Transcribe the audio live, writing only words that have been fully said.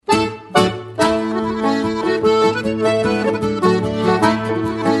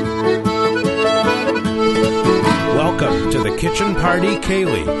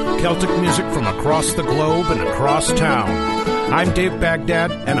Ceilidh, Celtic music from across the globe and across town. I'm Dave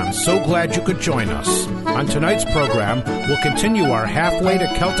Baghdad, and I'm so glad you could join us. On tonight's program, we'll continue our Halfway to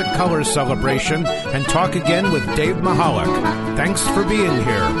Celtic Colors celebration and talk again with Dave Mihalik. Thanks for being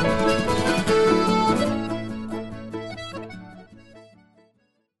here.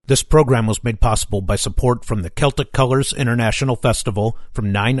 This program was made possible by support from the Celtic Colors International Festival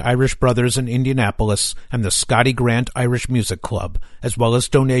from Nine Irish Brothers in Indianapolis and the Scotty Grant Irish Music Club, as well as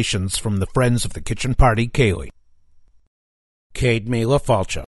donations from the Friends of the Kitchen Party Ceilidh. Céad Míle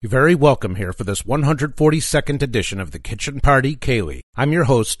Fáilte. You're very welcome here for this 142nd edition of the Kitchen Party Ceilidh. I'm your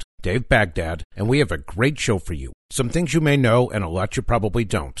host, Dave Baghdad, and we have a great show for you. Some things you may know and a lot you probably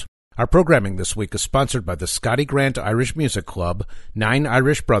don't. Our programming this week is sponsored by the Scotty Grant Irish Music Club, Nine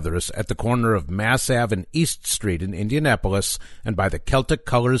Irish Brothers at the corner of Mass Ave and East Street in Indianapolis, and by the Celtic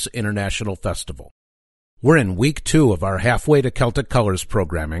Colors International Festival. We're in week 2 of our Halfway to Celtic Colors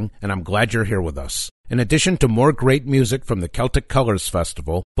programming, and I'm glad you're here with us. In addition to more great music from the Celtic Colors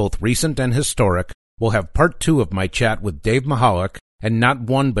Festival, both recent and historic, we'll have part 2 of my chat with Dave Mihalik, and not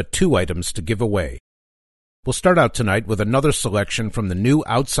one but 2 items to give away. We'll start out tonight with another selection from the new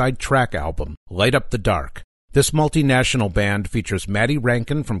Outside Track album, Light Up the Dark. This multinational band features Maddie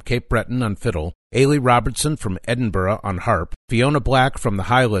Rankin from Cape Breton on fiddle, Ailey Robertson from Edinburgh on harp, Fiona Black from the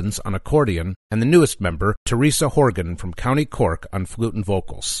Highlands on accordion, and the newest member, Teresa Horgan from County Cork on flute and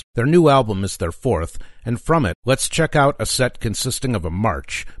vocals. Their new album is their 4th, and from it, let's check out a set consisting of a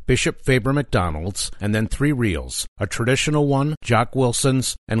march, Bishop Faber MacDonald's, and then 3 reels, a traditional one, Jock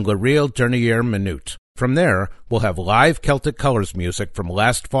Wilson's, and Le Reel Dernier Minute. From there, we'll have live Celtic Colors music from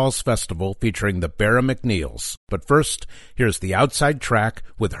last fall's festival featuring the Barra McNeils. But first, here's the Outside Track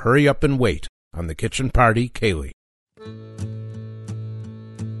with Hurry Up and Wait on the Kitchen Party Ceilidh.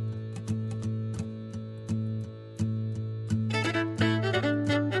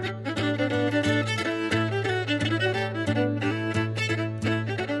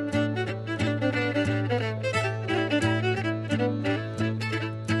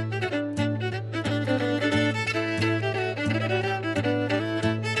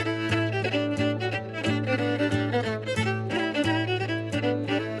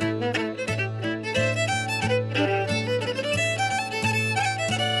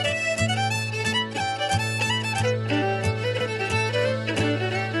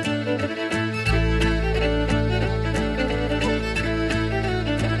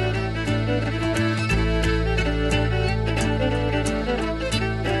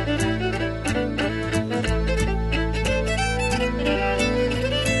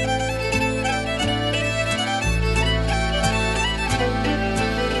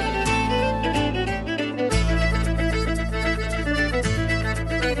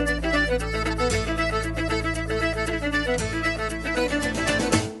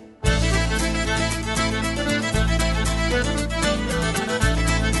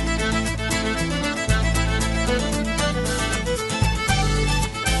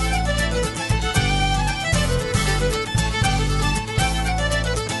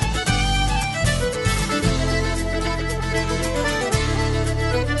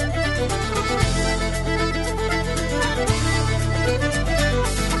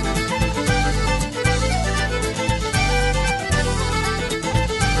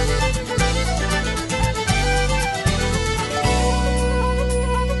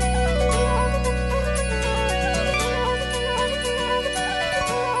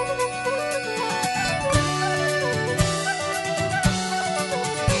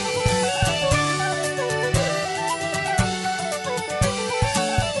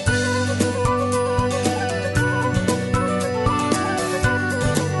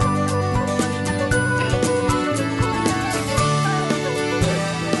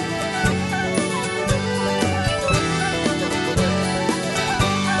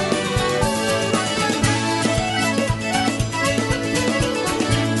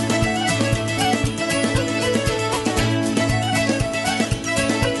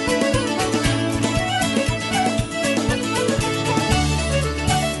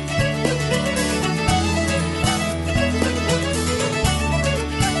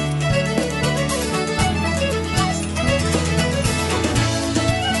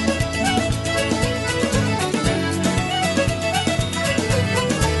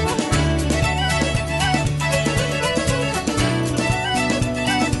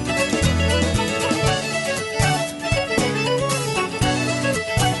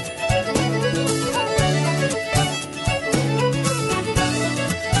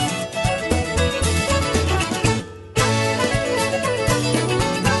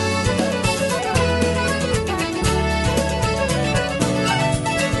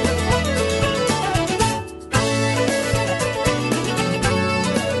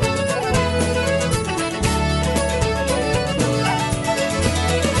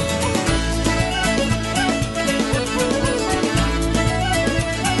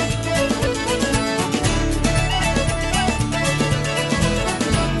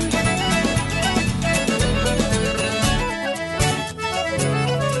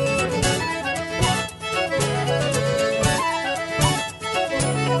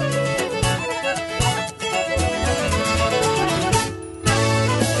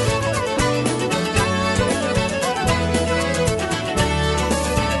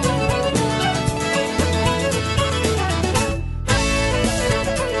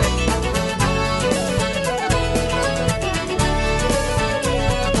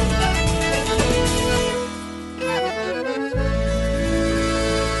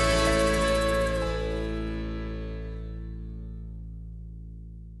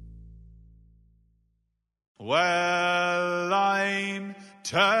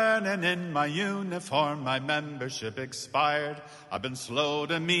 turning in my uniform, my membership expired. I've been slow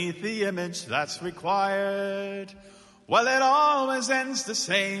to meet the image that's required. Well, it always ends the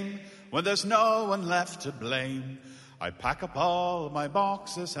same when there's no one left to blame. I pack up all my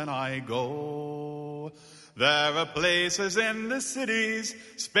boxes and I go. There are places in the cities,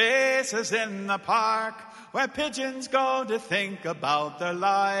 spaces in the park, where pigeons go to think about their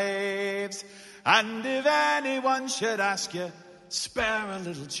lives. And if anyone should ask you, spare a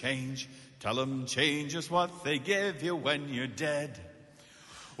little change, tell them change is what they give you when you're dead.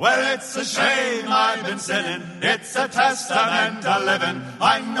 Well, it's a shame I've been sinning, it's a testament to living.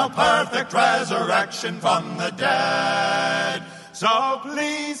 I'm no perfect resurrection from the dead. So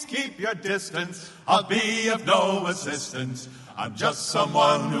please keep your distance, I'll be of no assistance. I'm just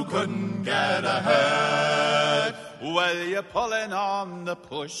someone who couldn't get ahead. Well, you're pulling on the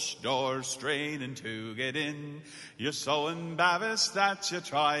push door, straining to get in. You're so embarrassed that you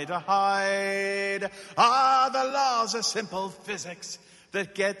try to hide. The laws of simple physics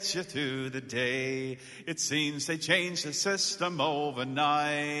that gets you through the day. It seems they changed the system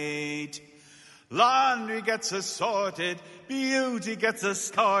overnight. Laundry gets assorted, beauty gets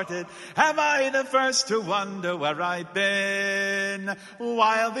escorted. Am I the first to wonder where I've been?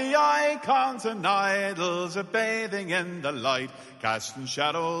 While the icons and idols are bathing in the light, casting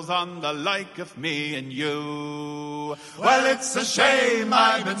shadows on the like of me and you. Well, it's a shame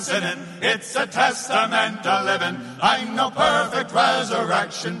I've been sinning, it's a testament to living. I'm no perfect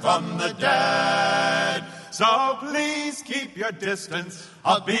resurrection from the dead. So please keep your distance,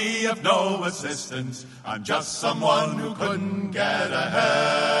 I'll be of no assistance. I'm just someone who couldn't get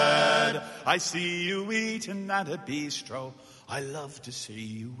ahead. I see you eating at a bistro, I love to see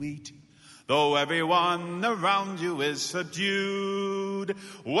you eat. Though everyone around you is subdued,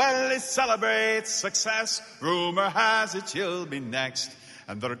 well, they celebrate success, rumor has it you'll be next.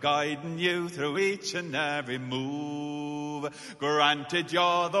 And they're guiding you through each and every move. Granted,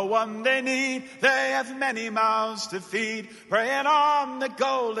 you're the one they need. They have many mouths to feed, preying on the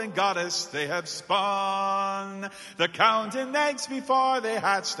golden goddess they have spun. They're counting eggs before they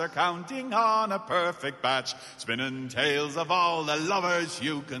hatch. They're counting on a perfect batch, spinning tales of all the lovers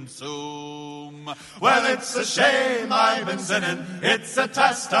you consume. Well, it's a shame I've been sinning. It's a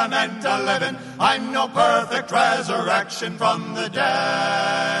testament to living. I'm no perfect resurrection from the dead.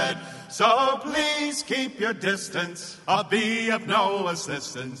 So please keep your distance, I'll be of no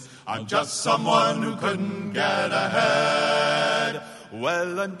assistance. I'm just someone who couldn't get ahead.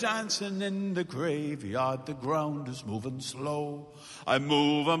 Well, I'm dancing in the graveyard, the ground is moving slow. I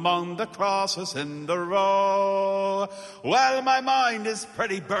move among the crosses in the row. Well, my mind is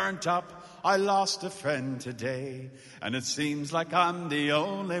pretty burnt up, I lost a friend today, and it seems like I'm the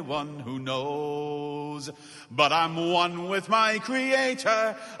only one who knows. But I'm one with my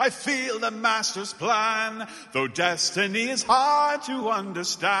Creator, I feel the Master's plan, though destiny is hard to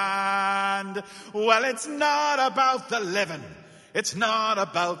understand. Well, it's not about the living, it's not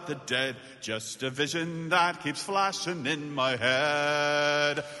about the dead, just a vision that keeps flashing in my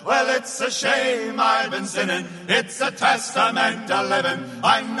head. Well, it's a shame I've been sinning, it's a testament to living.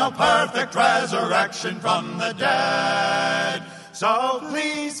 I'm no perfect resurrection from the dead. So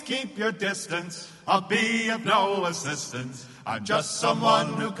please keep your distance, I'll be of no assistance. I'm just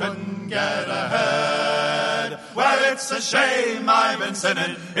someone who couldn't get ahead. Well, it's a shame I've been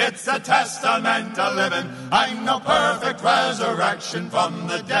sinning, it's a testament to living. I'm no perfect resurrection from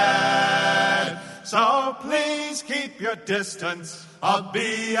the dead. So please keep your distance, I'll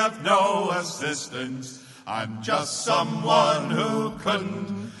be of no assistance. I'm just someone who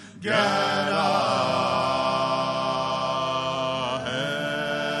couldn't get ahead.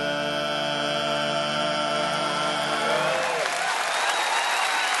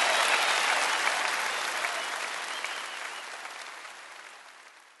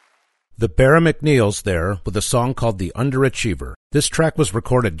 The Barra McNeils there with a song called The Underachiever. This track was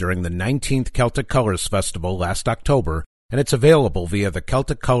recorded during the 19th Celtic Colors Festival last October, and it's available via the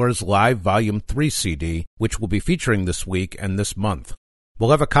Celtic Colors Live Volume 3 CD, which we'll be featuring this week and this month. We'll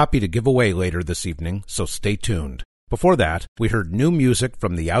have a copy to give away later this evening, so stay tuned. Before that, we heard new music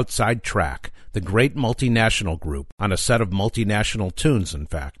from the Outside Track, the great multinational group, on a set of multinational tunes, in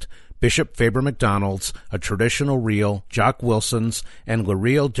fact. Bishop Faber McDonald's, A Traditional Reel, Jock Wilson's, and Le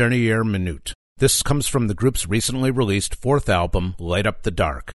Reel Dernier Minute. This comes from the group's recently released fourth album, Light Up the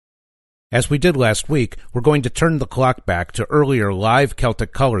Dark. As we did last week, we're going to turn the clock back to earlier live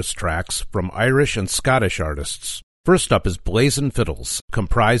Celtic Colors tracks from Irish and Scottish artists. First up is Blazin' Fiddles,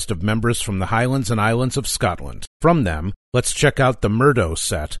 comprised of members from the Highlands and Islands of Scotland. From them, let's check out the Murdo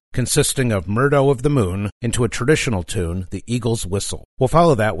set, consisting of Murdo of the Moon into a traditional tune, The Eagle's Whistle. We'll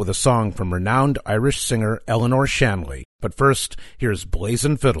follow that with a song from renowned Irish singer Eleanor Shanley. But first, here's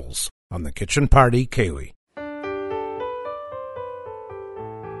Blazin' Fiddles on the Kitchen Party Ceilidh.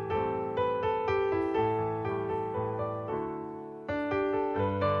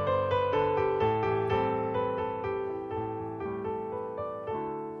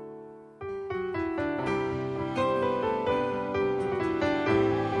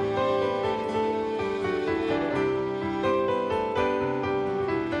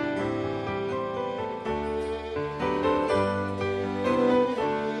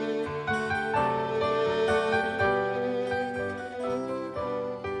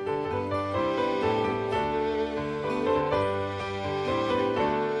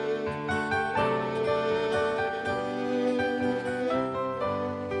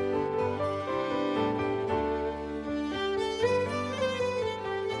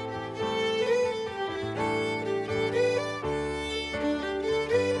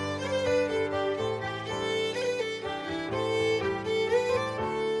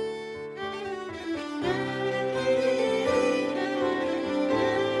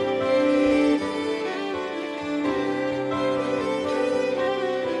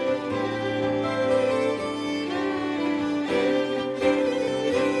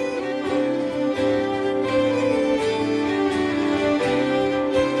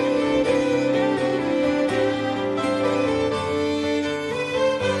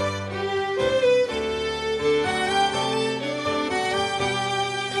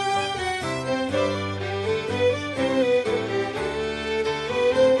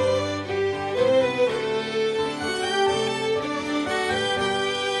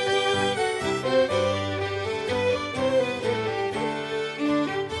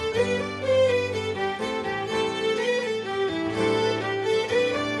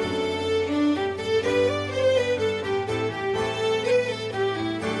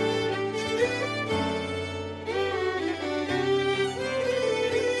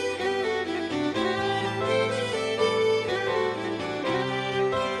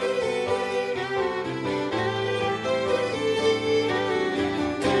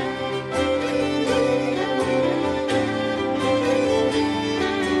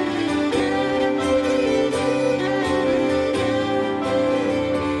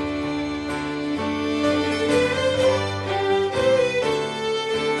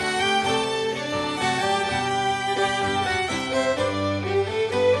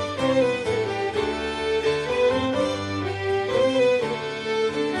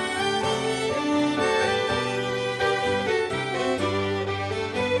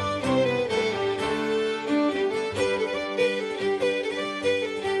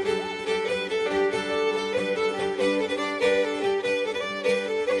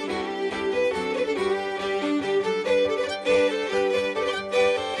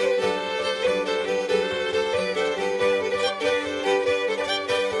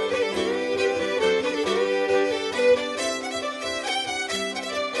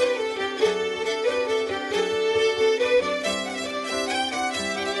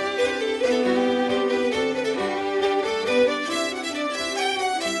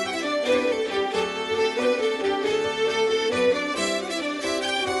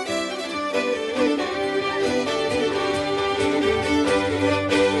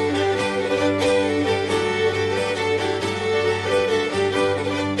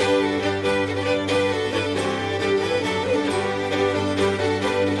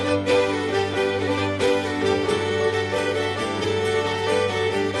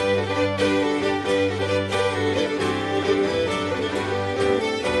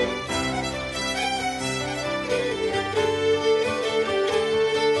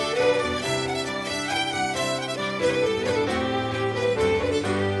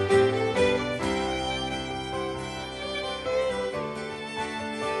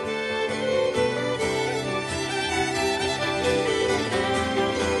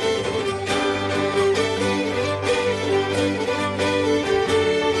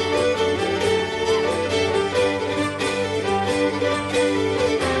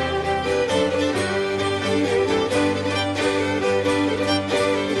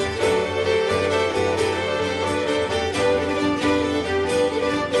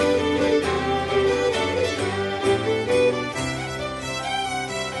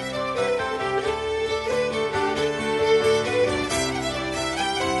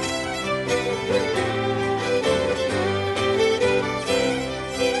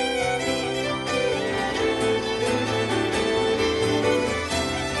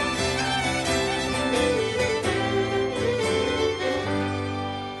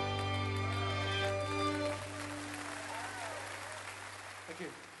 you.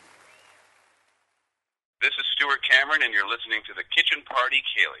 This is Stuart Cameron, and you're listening to the Kitchen Party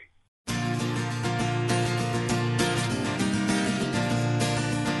Kaylee.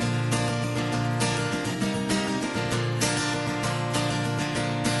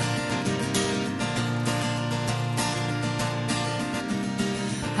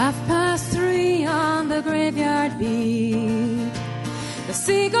 3:30 on the graveyard beat. The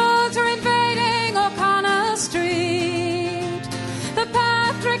seagulls are invading O'Connell Street. The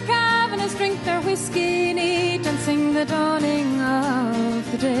Patrick Cavanish drink their whiskey and eat and sing the dawning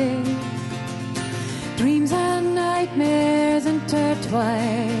of the day. Dreams and nightmares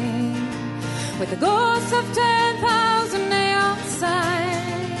intertwine with the ghosts of 10,000 neon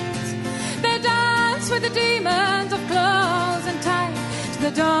signs. They dance with the demons of clothes and time to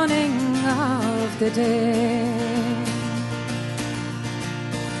the dawning of the day.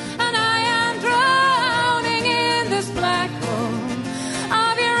 And I am drowning in this black hole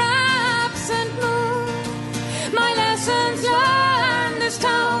of your absent moon. My lessons learned, this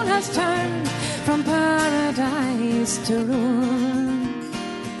town has turned from paradise to ruin.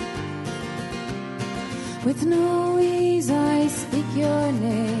 With no ease I speak your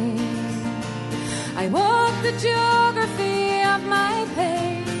name. I walk the geography of my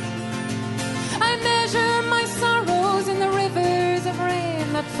pain. I measure my sorrows in the rivers of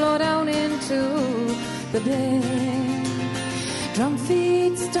rain that flow down into the bay. Drum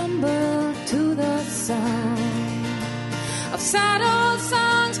feet stumble to the sound of sad old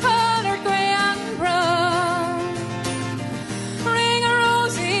songs colored grey and brown. Ring a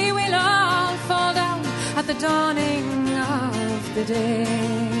rosy, we'll all fall down at the dawning of the day.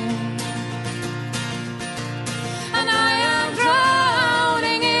 And I am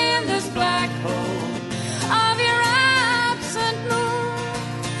drowning in this black hole of your absent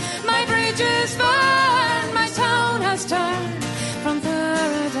moon. My bridges burn, my town has turned from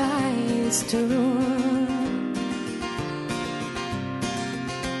paradise to ruin.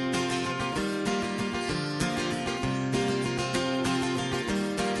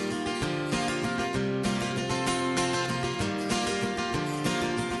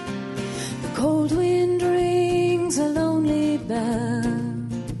 The cold wind rings a lonely bell.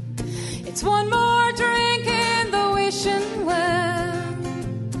 It's one more drink in the wishing well,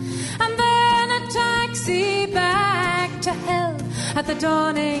 and then a taxi back to hell at the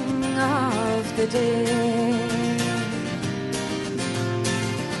dawning of the day.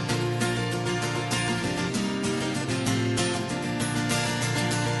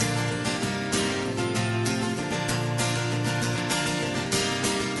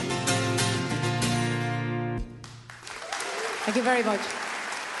 Thank you very much.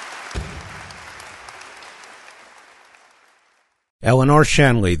 Eleanor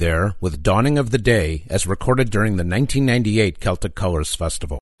Shanley there with Dawning of the Day as recorded during the 1998 Celtic Colours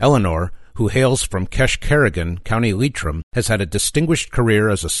Festival. Eleanor, who hails from Keshkerrigan, County Leitrim, has had a distinguished career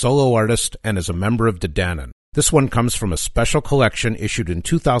as a solo artist and as a member of Dedanan. This one comes from a special collection issued in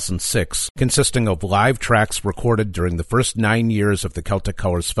 2006 consisting of live tracks recorded during the first 9 years of the Celtic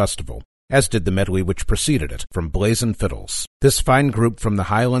Colours Festival, as did the medley which preceded it, from Blazin' Fiddles. This fine group from the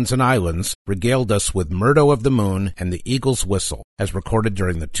Highlands and Islands regaled us with Murdo of the Moon and the Eagle's Whistle, as recorded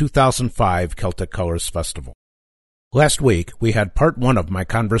during the 2005 Celtic Colours Festival. Last week, we had part 1 of my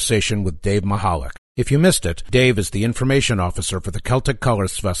conversation with Dave Mahalik. If you missed it, Dave is the information officer for the Celtic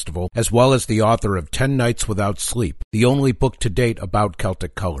Colours Festival, as well as the author of 10 Nights Without Sleep, the only book to date about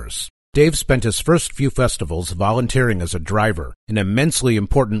Celtic Colours. Dave spent his first few festivals volunteering as a driver, an immensely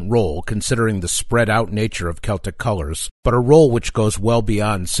important role considering the spread-out nature of Celtic Colours, but a role which goes well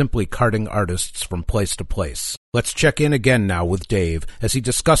beyond simply carting artists from place to place. Let's check in again now with Dave as he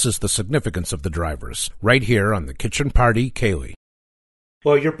discusses the significance of the drivers, right here on the Kitchen Party Kaylee.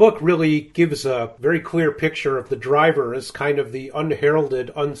 Well, your book really gives a very clear picture of the driver as kind of the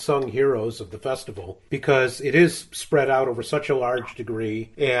unheralded, unsung heroes of the festival, because it is spread out over such a large degree,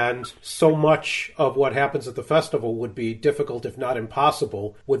 and so much of what happens at the festival would be difficult, if not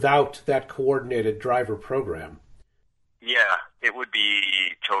impossible, without that coordinated driver program. Yeah, it would be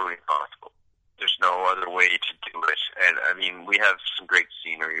totally impossible. There's no other way to do it. And, I mean, we have some great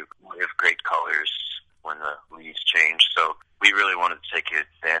scenery. We have great colors when the leaves change, so we really wanted to take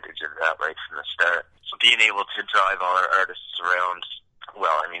advantage of that right from the start. So being able to drive all our artists around,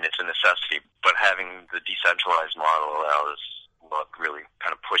 well, I mean, it's a necessity, but having the decentralized model allows what really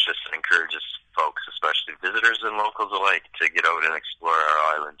kind of pushes and encourages folks, especially visitors and locals alike, to get out and explore our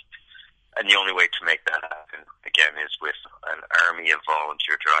island. And the only way to make that happen, again, is with an army of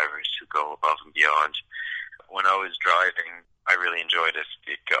volunteer drivers who go above and beyond. When I was driving, I really enjoyed it.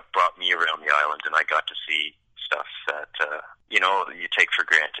 It brought me around the island, and I got to see stuff that you take for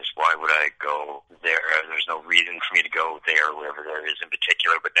granted. Why would I go there? There's no reason for me to go there, wherever there is in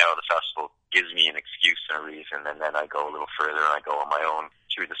particular. But now the festival gives me an excuse and a reason, and then I go a little further and I go on my own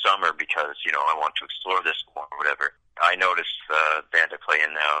through the summer because, I want to explore this more or whatever. I noticed the band I play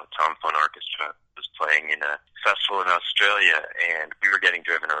in now, Tom Fun Orchestra, was playing in a festival in Australia, and we were getting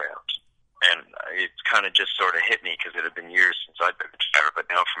driven around. And it kind of just sort of hit me because it had been years since I'd been a driver.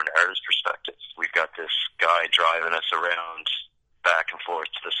 But now from an artist perspective, we've got this guy driving us around back and forth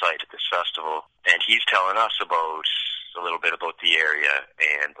to the site at this festival. And he's telling us about a little bit about the area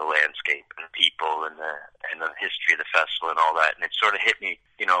and the landscape and the people and the history of the festival and all that. And it sort of hit me,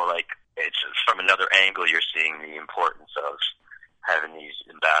 it's from another angle you're seeing the importance of having these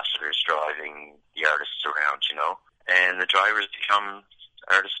ambassadors driving the artists around, And the drivers become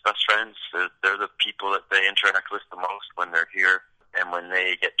artists' best friends. They're the people that they interact with the most when they're here, and when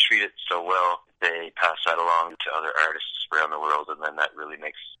they get treated so well, they pass that along to other artists around the world, and then that really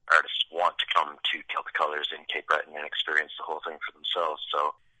makes artists want to come to Celtic Colours in Cape Breton and experience the whole thing for themselves.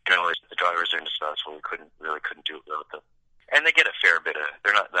 So, the drivers are indispensable. We couldn't do it without them. And they get a fair bit of,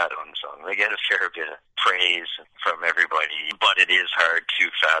 they're not that unsung, they get a fair bit of praise from everybody, but it is hard to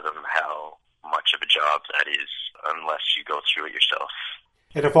fathom how much of a job that is unless you go through it yourself.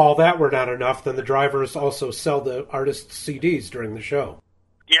 And if all that were not enough, then the drivers also sell the artists' CDs during the show.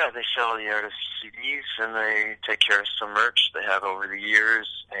 Yeah, they sell the artists' CDs, and they take care of some merch they have over the years,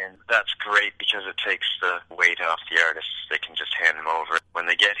 and that's great because it takes the weight off the artists. They can just hand them over. When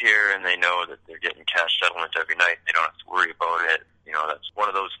they get here and they know that they're getting cash settlement every night, they don't have to worry about it. That's one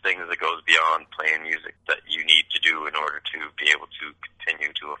of those things that goes beyond playing music that you need to do in order to be able to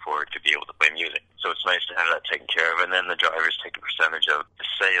continue to afford to be able to play music. So it's nice to have that taken care of, and then the drivers take a percentage of the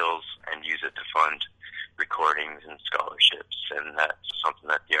sales and use it to fund recordings and scholarships, and that's something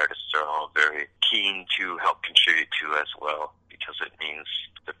that the artists are all very keen to help contribute to as well, because it means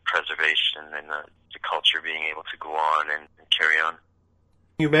the preservation and the culture being able to go on and carry on.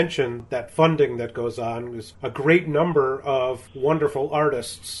 You mentioned that funding that goes on. There's a great number of wonderful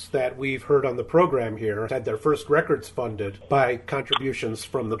artists that we've heard on the program here had their first records funded by contributions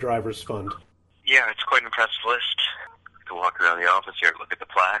from the Drivers Fund. Yeah, it's quite an impressive list. To walk around the office here, look at the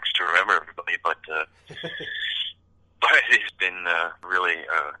plaques to remember everybody, but it's been really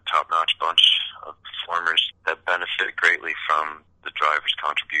a top-notch bunch of performers that benefited greatly from the drivers'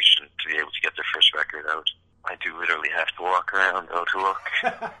 contribution to be able to get their first record out. I do literally have to walk around, though, to look.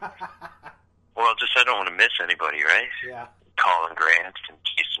 Well, just I don't want to miss anybody, right? Yeah. Colin Grant and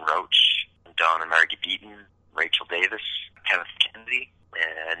Jason Roach, and Don and Margie Beaton, Rachel Davis, Kenneth Kennedy,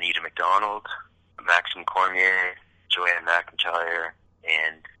 and Anita McDonald, Maxim Cormier, Joanne McIntyre,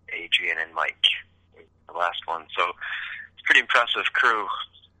 and Adrian and Mike, the last one. So it's a pretty impressive crew.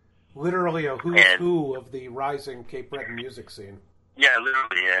 Literally a who's who of the rising Cape Breton music scene. Yeah,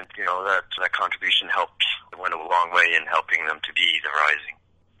 literally, and that contribution helped. It went a long way in helping them to be the rising.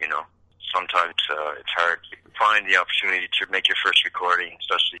 Sometimes it's hard to find the opportunity to make your first recording,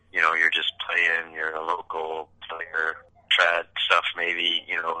 especially you're just playing, you're a local player, trad stuff maybe,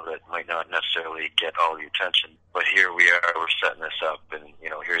 that might not necessarily get all the attention. But here we are, we're setting this up, and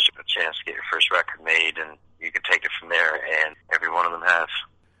here's a chance to get your first record made, and you can take it from there, and every one of them has.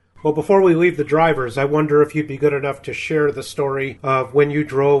 Well, before we leave the drivers, I wonder if you'd be good enough to share the story of when you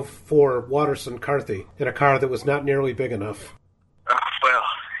drove for Watterson Carthy in a car that was not nearly big enough. Well,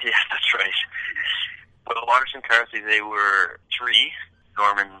 yeah, that's right. Well, Watterson Carthy, they were three: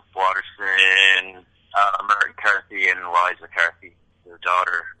 Norman Watterson, Martin Carthy, and Eliza Carthy, their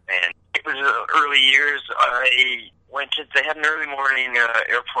daughter. And it was early years. They had an early morning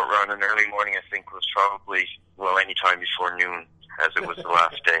airport run. An early morning, I think, was probably, any time before noon, as it was the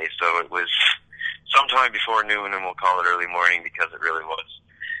last day. So it was sometime before noon, and we'll call it early morning because it really was.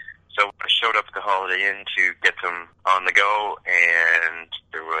 So I showed up at the Holiday Inn to get them on the go, and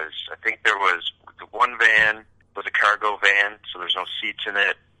there was the one van was a cargo van, so there's no seats in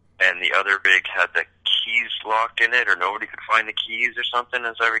it, and the other rig had the keys locked in it, or nobody could find the keys or something,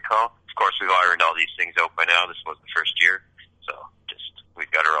 as I recall. Of course, we've ironed all these things out by now. This was the first year, so we've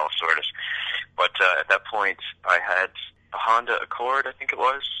got her all sorted. But at that point, I had a Honda Accord, I think it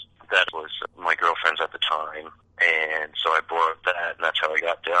was. That was my girlfriend's at the time, and so I borrowed that, and that's how I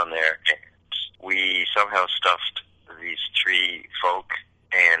got down there. And we somehow stuffed these three folk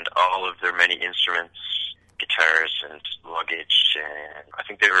and all of their many instruments, guitars and luggage, and I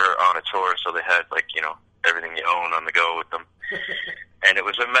think they were on a tour, so they had everything you own on the go with them. And it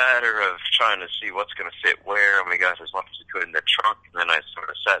was a matter of trying to see what's going to fit where, and we got as much as we could in the trunk, and then I sort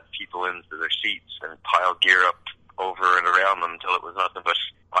of sat people into their seats and piled gear up over and around them until it was nothing but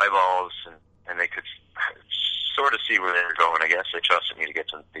eyeballs, and they could sort of see where they were going. I guess they trusted me to get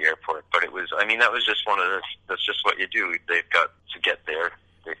to the airport, but it was, I mean, that was just that's just what you do. They've got to get there.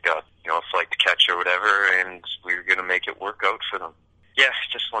 They've got, a flight to catch or whatever, and we were going to make it work out for them. Yeah,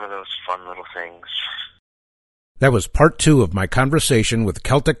 just one of those fun little things. That was part 2 of my conversation with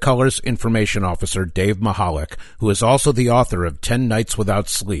Celtic Colors Information Officer Dave Mahalik, who is also the author of 10 Nights Without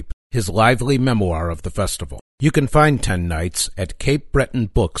Sleep, his lively memoir of the festival. You can find 10 Nights at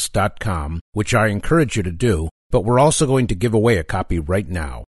CapeBretonBooks.com, which I encourage you to do, but we're also going to give away a copy right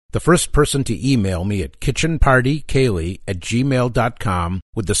now. The first person to email me at kitchenpartykaylee@gmail.com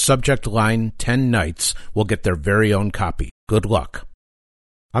with the subject line 10 Nights will get their very own copy. Good luck.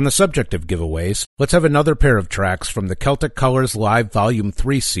 On the subject of giveaways, let's have another pair of tracks from the Celtic Colors Live Volume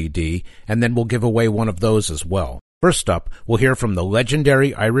 3 CD, and then we'll give away one of those as well. First up, we'll hear from the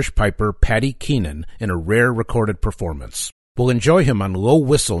legendary Irish piper Paddy Keenan in a rare recorded performance. We'll enjoy him on low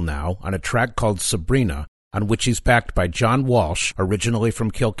whistle now on a track called Sabrina, on which he's backed by John Walsh, originally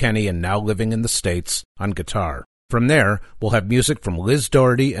from Kilkenny and now living in the States, on guitar. From there, we'll have music from Liz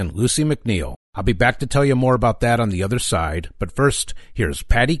Doherty and Lucy McNeil. I'll be back to tell you more about that on the other side, but first, here's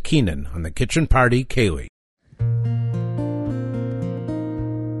Paddy Keenan on the Kitchen Party Kaylee.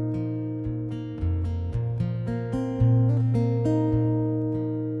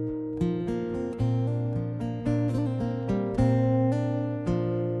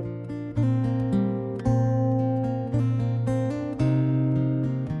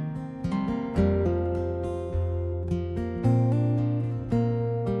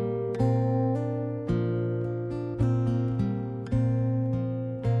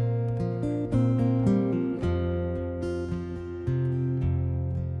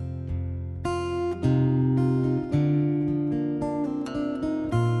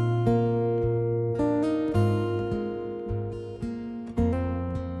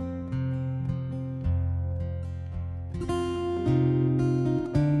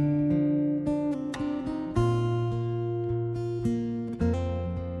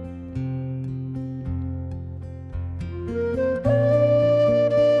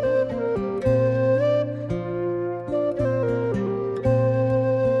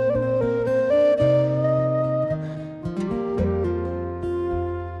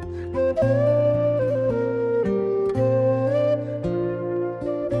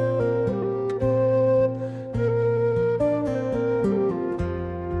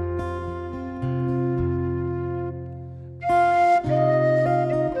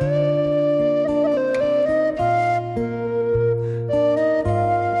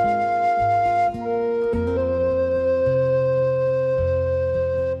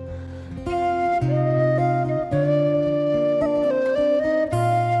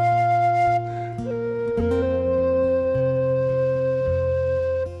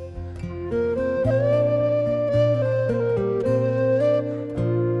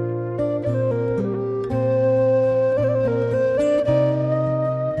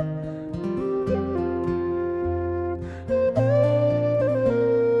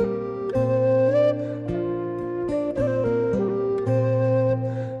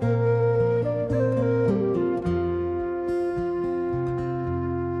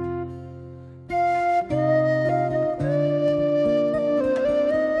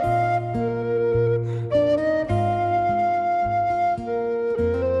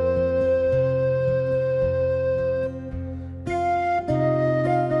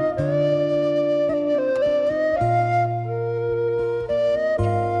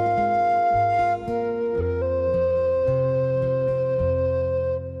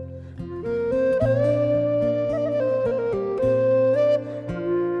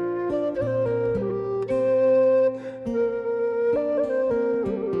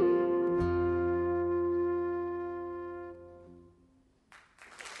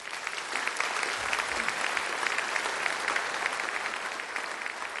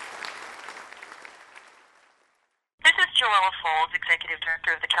 Joella Folds, Executive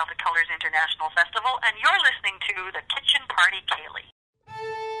Director of the Celtic Colors International Festival, and you're listening to the Kitchen Party Kaylee.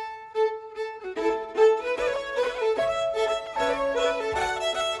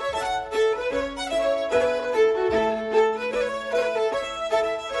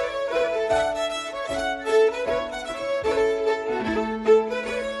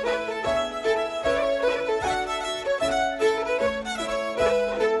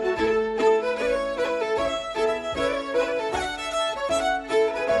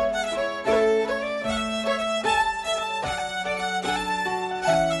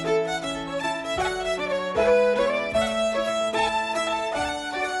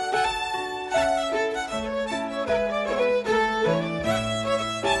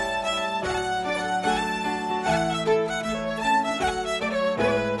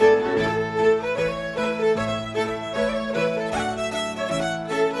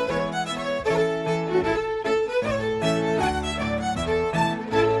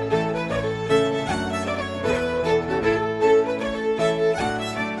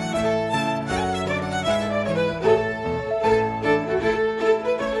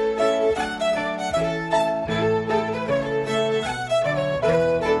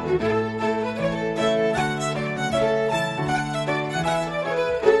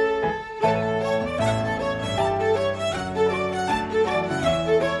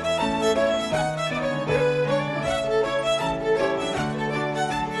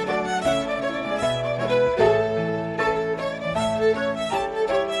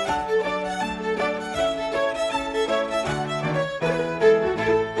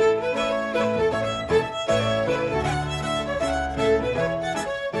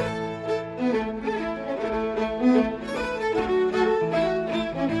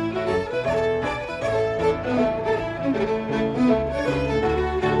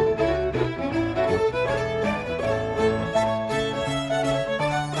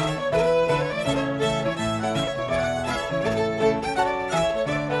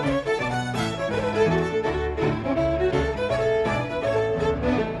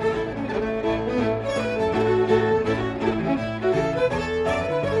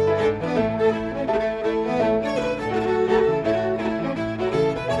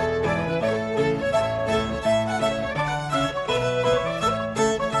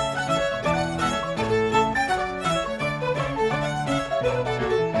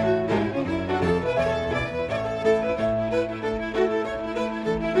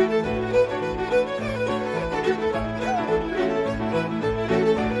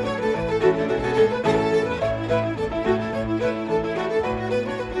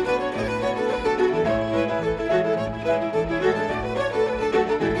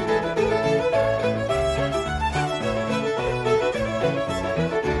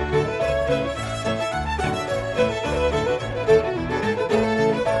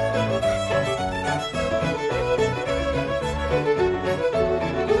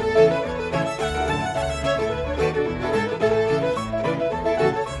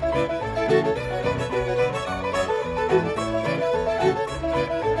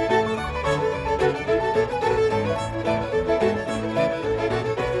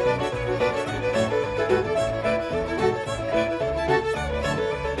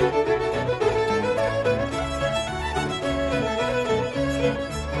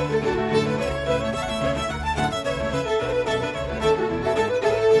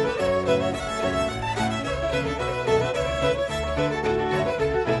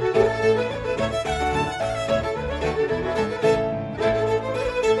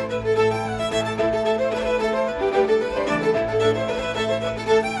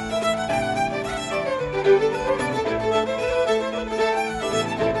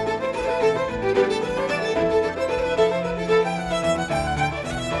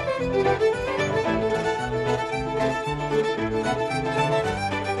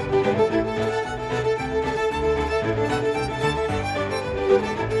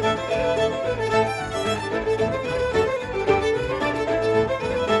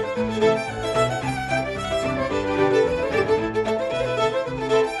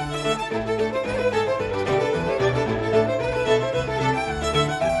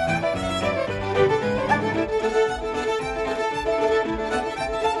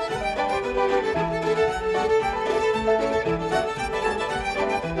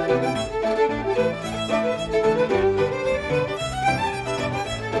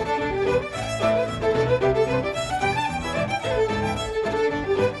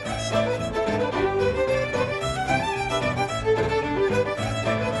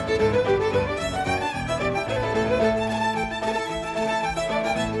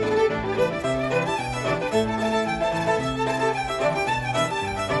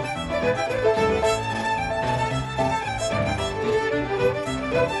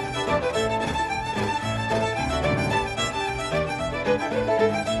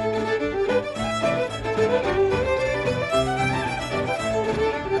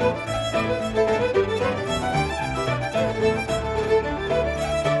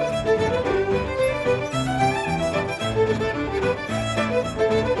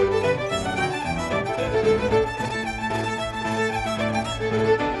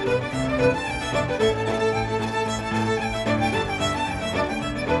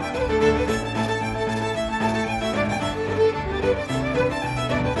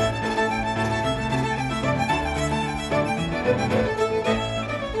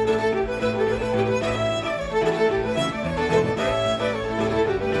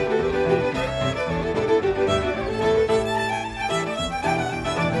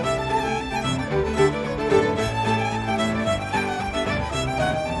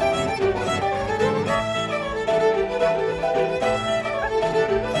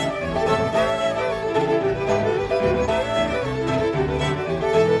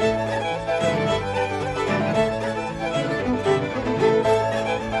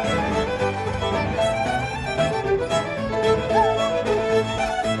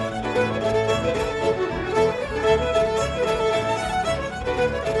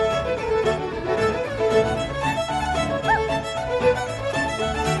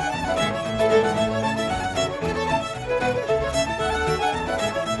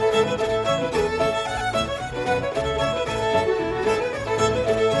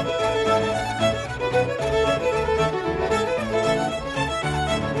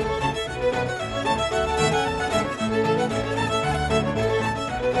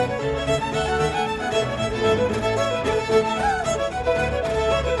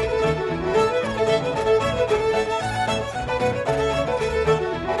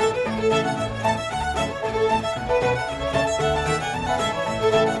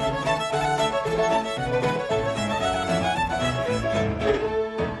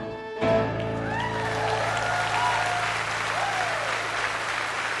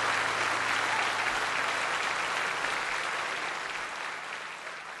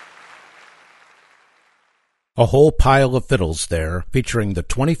 A whole pile of fiddles there, featuring the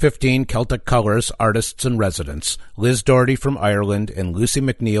 2015 Celtic Colours artists in residence, Liz Doherty from Ireland and Lucy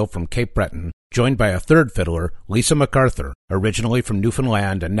McNeil from Cape Breton, joined by a third fiddler, Lisa MacArthur, originally from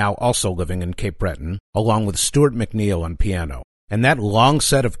Newfoundland and now also living in Cape Breton, along with Stuart McNeil on piano. In that long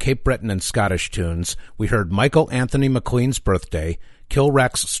set of Cape Breton and Scottish tunes, we heard Michael Anthony McLean's Birthday,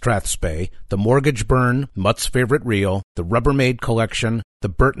 Kilrack's Strathspey, The Mortgage Burn, Mutt's Favorite Reel, The Rubbermaid Collection, The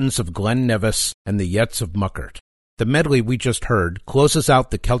Burtons of Glen Nevis, and The Yetts of Muckert. The medley we just heard closes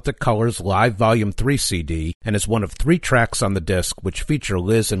out the Celtic Colours Live Volume 3 CD and is one of 3 tracks on the disc which feature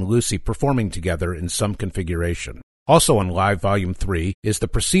Liz and Lucy performing together in some configuration. Also on Live Volume 3 is the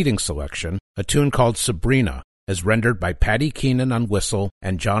preceding selection, a tune called Sabrina, as rendered by Paddy Keenan on whistle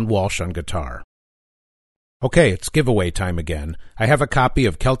and John Walsh on guitar. Okay, it's giveaway time again. I have a copy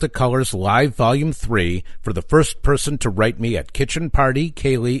of Celtic Colours Live Volume 3 for the first person to write me at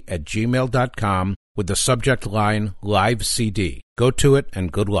kitchenpartykaylee@gmail.com with the subject line Live CD. Go to it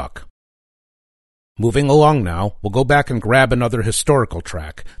and good luck. Moving along now, we'll go back and grab another historical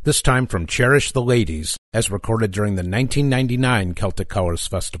track, this time from Cherish the Ladies, as recorded during the 1999 Celtic Colours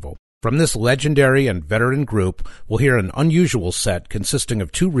Festival. From this legendary and veteran group, we'll hear an unusual set consisting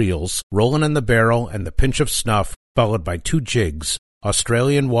of 2 reels, Rollin' in the Barrel and The Pinch of Snuff, followed by 2 jigs,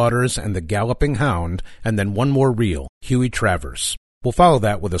 Australian Waters and The Galloping Hound, and then 1 more reel, Huey Travers. We'll follow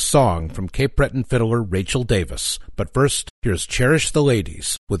that with a song from Cape Breton fiddler Rachel Davis. But first, here's Cherish the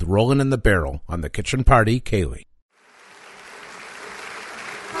Ladies with Rollin' in the Barrel on the Kitchen Party, Kaylee.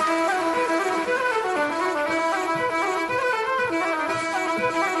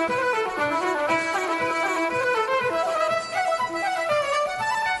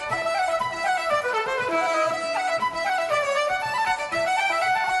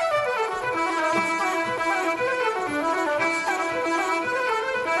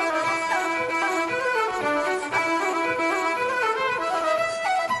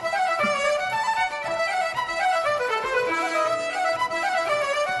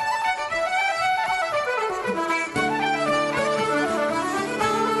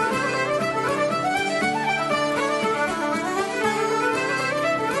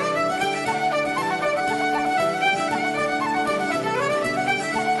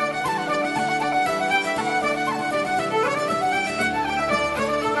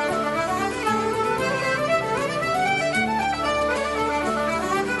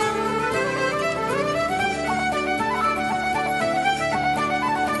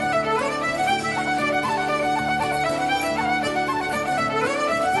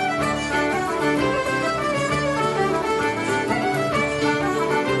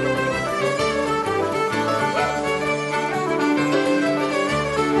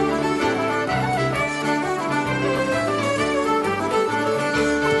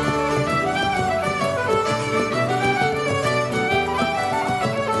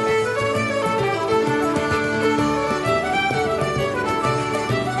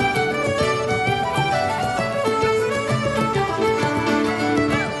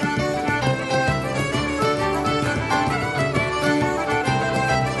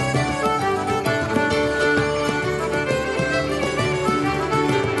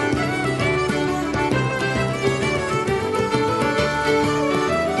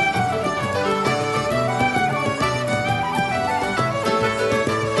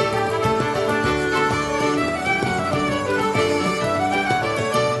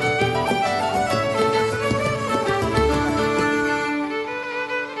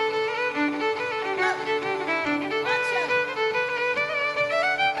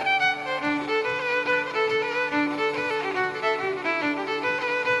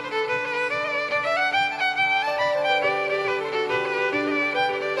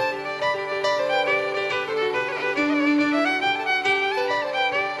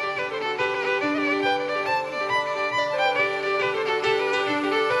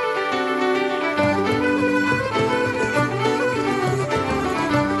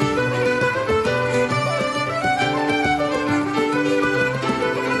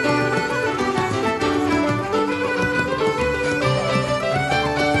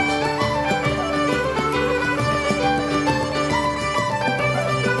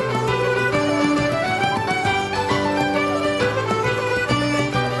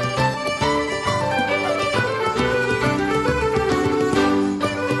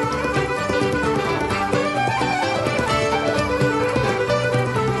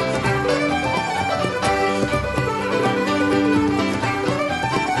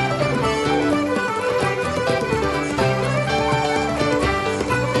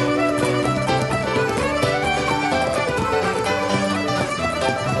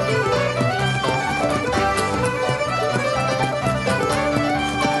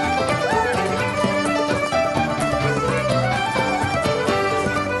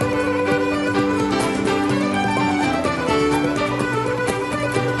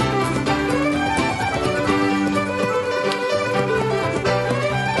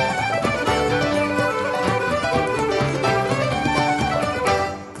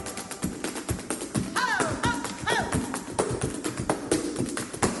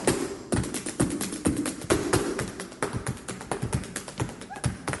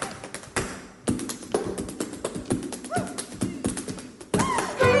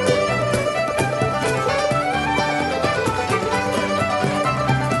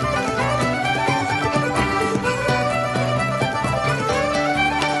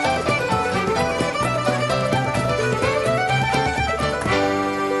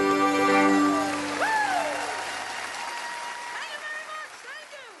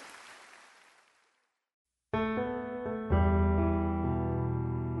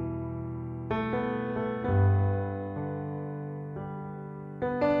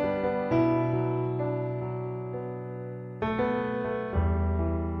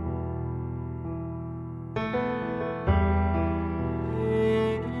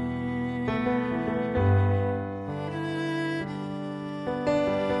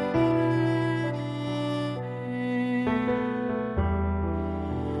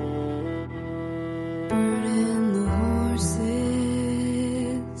 burden the horses,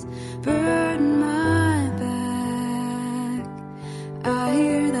 burden my back. I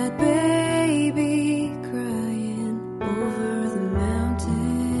hear that baby crying over the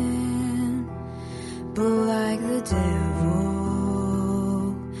mountain, but like the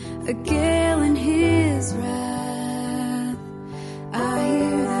devil, a gale in his wrath, I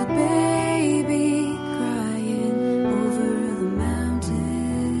hear that baby crying over the mountain.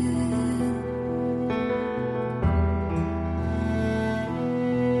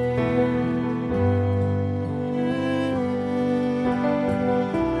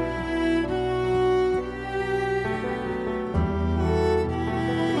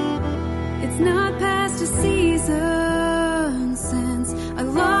 It's not past a season since I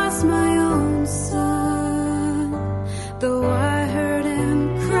lost my own son, though I heard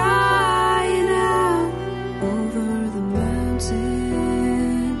him crying out over the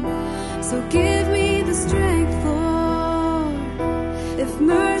mountain. So give me the strength, Lord, if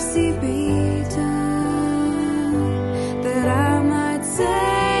mercy be done, that I might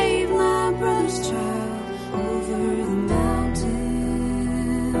save my brother's child over the mountain.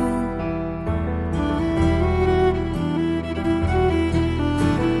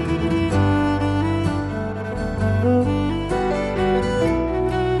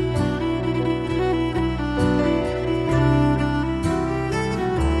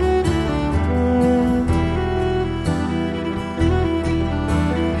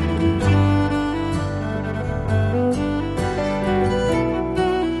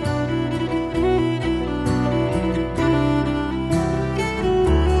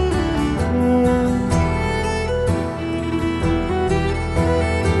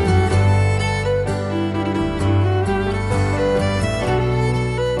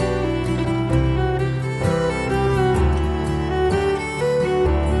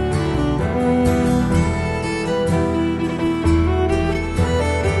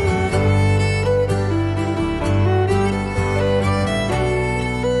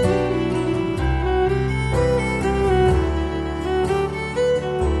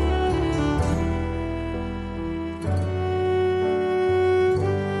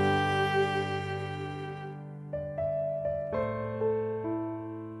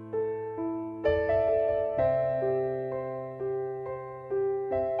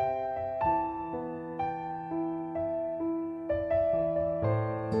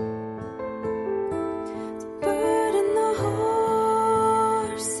 Burden the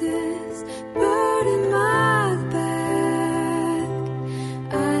horses, burden my back.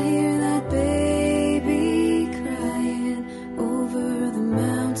 I hear that baby crying over the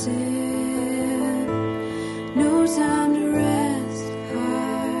mountain. No time to rest,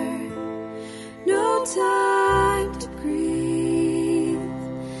 heart. No time to grieve.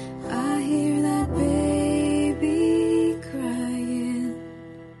 I hear that baby crying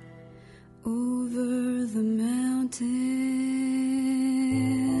over the mountain.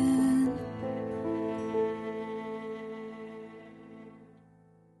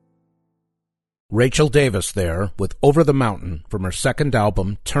 Rachel Davis there with Over the Mountain from her second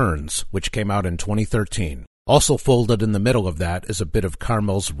album, Turns, which came out in 2013. Also folded in the middle of that is a bit of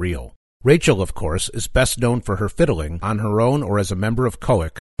Carmel's Reel. Rachel, of course, is best known for her fiddling on her own or as a member of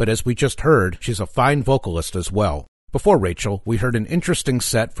Coic, but as we just heard, she's a fine vocalist as well. Before Rachel, we heard an interesting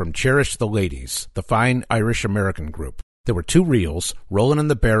set from Cherish the Ladies, the fine Irish-American group. There were 2 reels, Rollin' in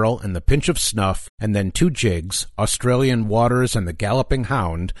the Barrel and The Pinch of Snuff, and then 2 jigs, Australian Waters and The Galloping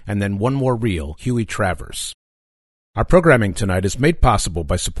Hound, and then 1 more reel, Huey Travers. Our programming tonight is made possible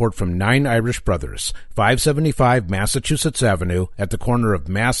by support from Nine Irish Brothers, 575 Massachusetts Avenue at the corner of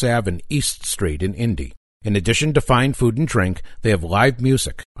Mass Ave and East Street in Indy. In addition to fine food and drink, they have live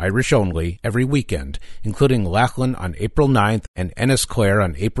music, Irish only, every weekend, including Lachlan on April 9th and Ennisclare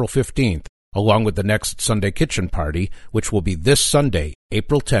on April 15th, along with the next Sunday Kitchen Party, which will be this Sunday,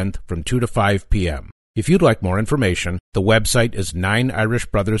 April 10th from 2 to 5 p.m. If you'd like more information, the website is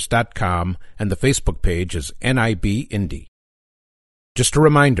 9irishbrothers.com and the Facebook page is NIB Indy. Just a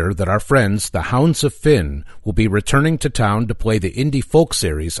reminder that our friends, the Hounds of Finn, will be returning to town to play the Indie Folk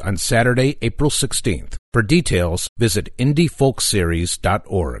Series on Saturday, April 16th. For details, visit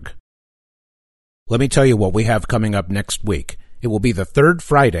indiefolkseries.org. Let me tell you what we have coming up next week. It will be the third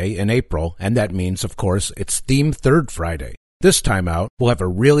Friday in April, and that means, of course, it's Theme Third Friday. This time out, we'll have a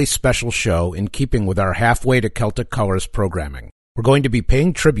really special show in keeping with our Halfway to Celtic Colors programming. We're going to be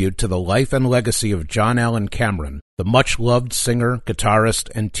paying tribute to the life and legacy of John Allen Cameron, the much-loved singer,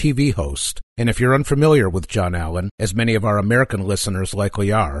 guitarist, and TV host. And if you're unfamiliar with John Allen, as many of our American listeners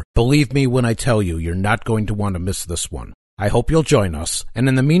likely are, believe me when I tell you you're not going to want to miss this one. I hope you'll join us, and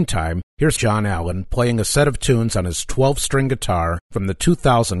in the meantime, here's John Allen playing a set of tunes on his 12-string guitar from the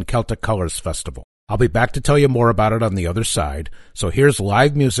 2000 Celtic Colors Festival. I'll be back to tell you more about it on the other side, so here's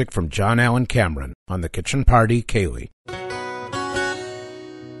live music from John Allen Cameron on the Kitchen Party Ceilidh.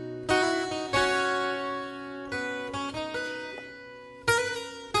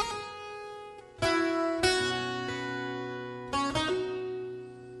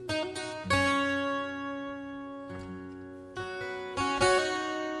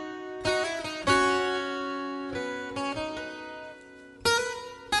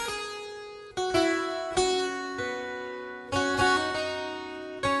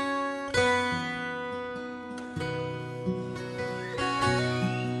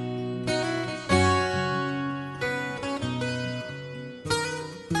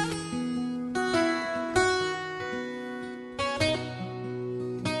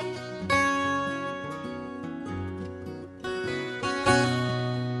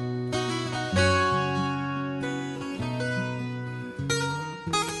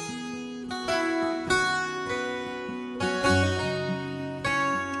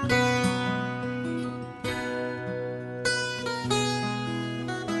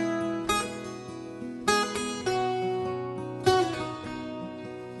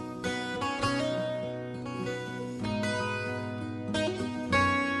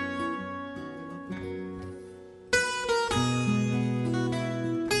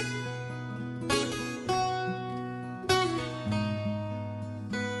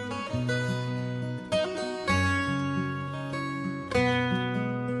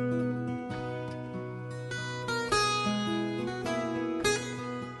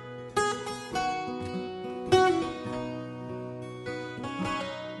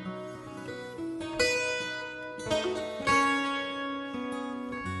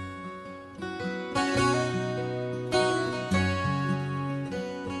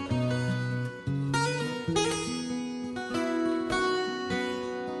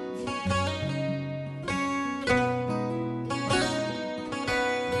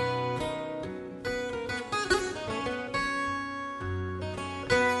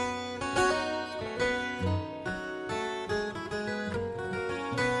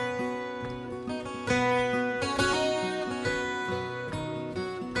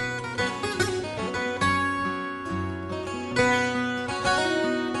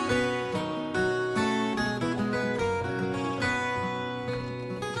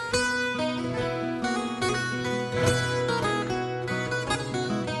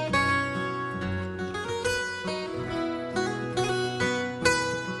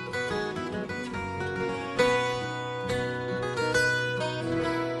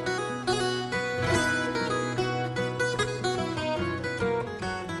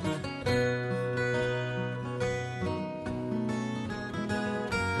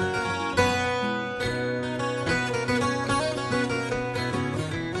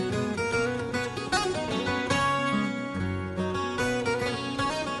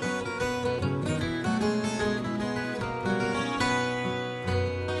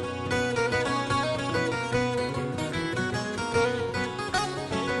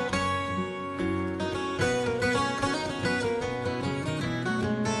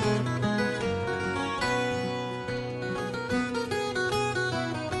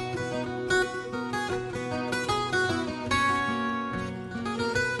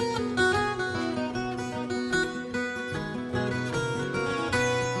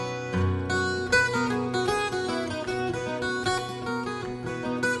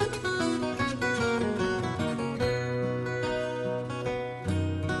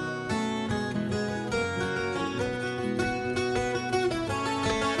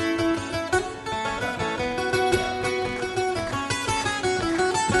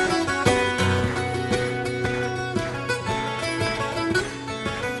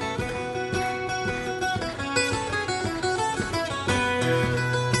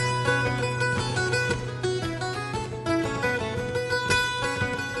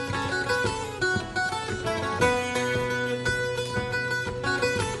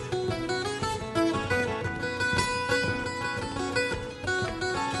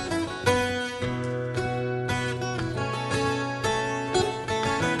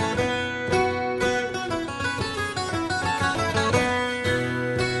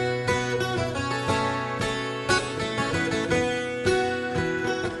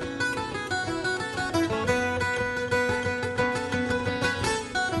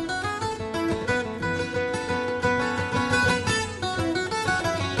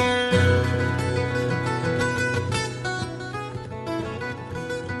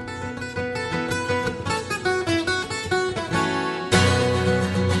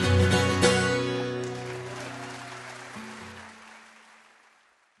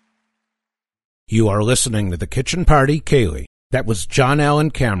 You are listening to The Kitchen Party, Kaylee. That was John Allen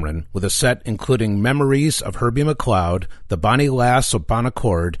Cameron with a set including Memories of Herbie McLeod, the Bonnie Lass of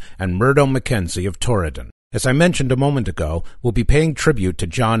Bonaccord, and Murdo Mackenzie of Torridon. As I mentioned a moment ago, we'll be paying tribute to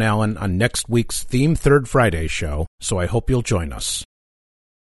John Allen on next week's Theme Third Friday show, so I hope you'll join us.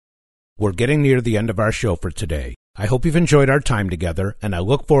 We're getting near the end of our show for today. I hope you've enjoyed our time together, and I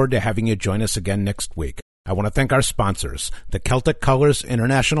look forward to having you join us again next week. I want to thank our sponsors, the Celtic Colors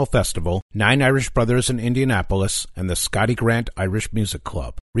International Festival, Nine Irish Brothers in Indianapolis, and the Scotty Grant Irish Music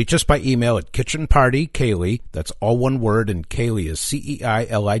Club. Reach us by email at kitchenpartykaylee, that's all one word, and Kaylee is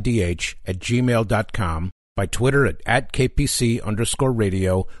CEILIDH, @gmail.com, by Twitter at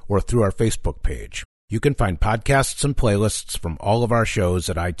 @KPC_radio, or through our Facebook page. You can find podcasts and playlists from all of our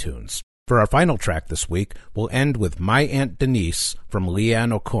shows at iTunes. For our final track this week, we'll end with My Aunt Denise from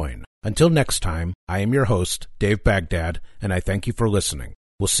Leanne O'Coin. Until next time, I am your host, Dave Baghdad, and I thank you for listening.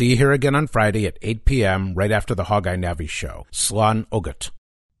 We'll see you here again on Friday at 8 p.m. right after the Hog Eye Navi show. Slán Ogat.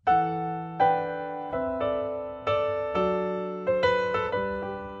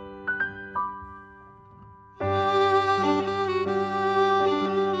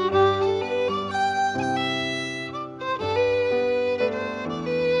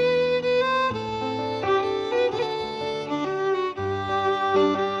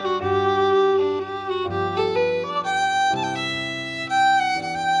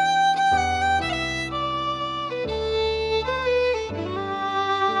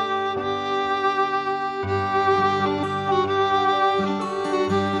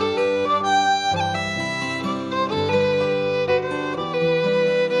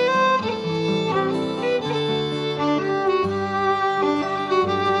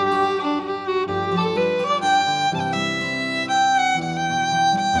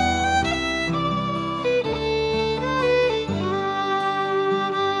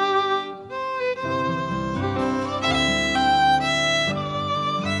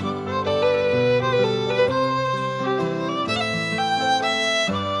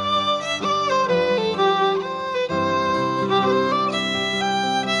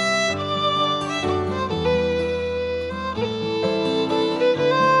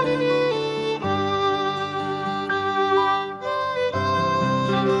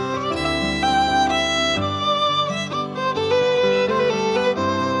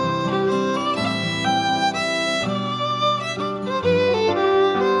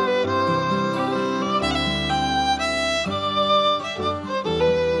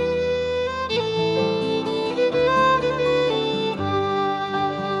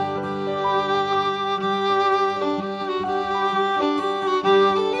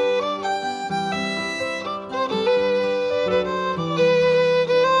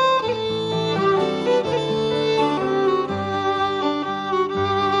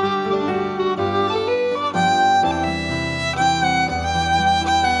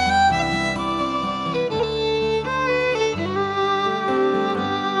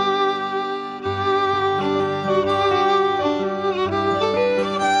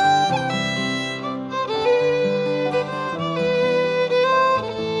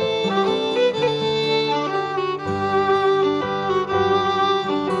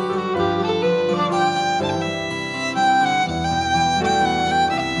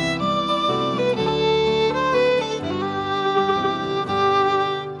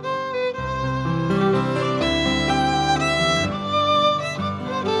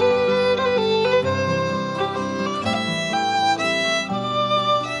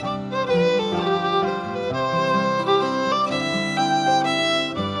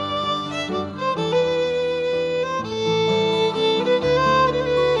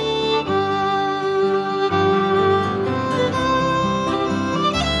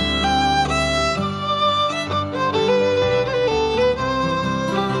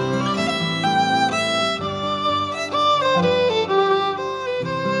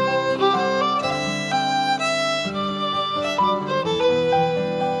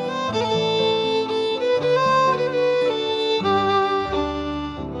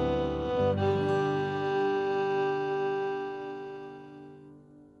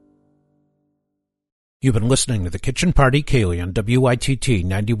 You've been listening to The Kitchen Party, Kaylee, on WITT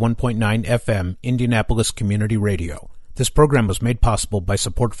 91.9 FM, Indianapolis Community Radio. This program was made possible by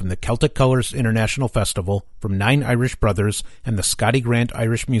support from the Celtic Colors International Festival, from Nine Irish Brothers, and the Scotty Grant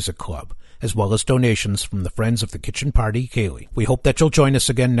Irish Music Club, as well as donations from the Friends of The Kitchen Party, Kaylee. We hope that you'll join us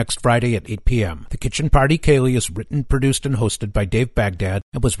again next Friday at 8 p.m. The Kitchen Party, Kaylee is written, produced, and hosted by Dave Baghdad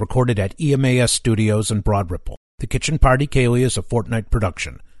and was recorded at EMAS Studios in Broad Ripple. The Kitchen Party, Kaylee is a fortnight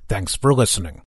production. Thanks for listening.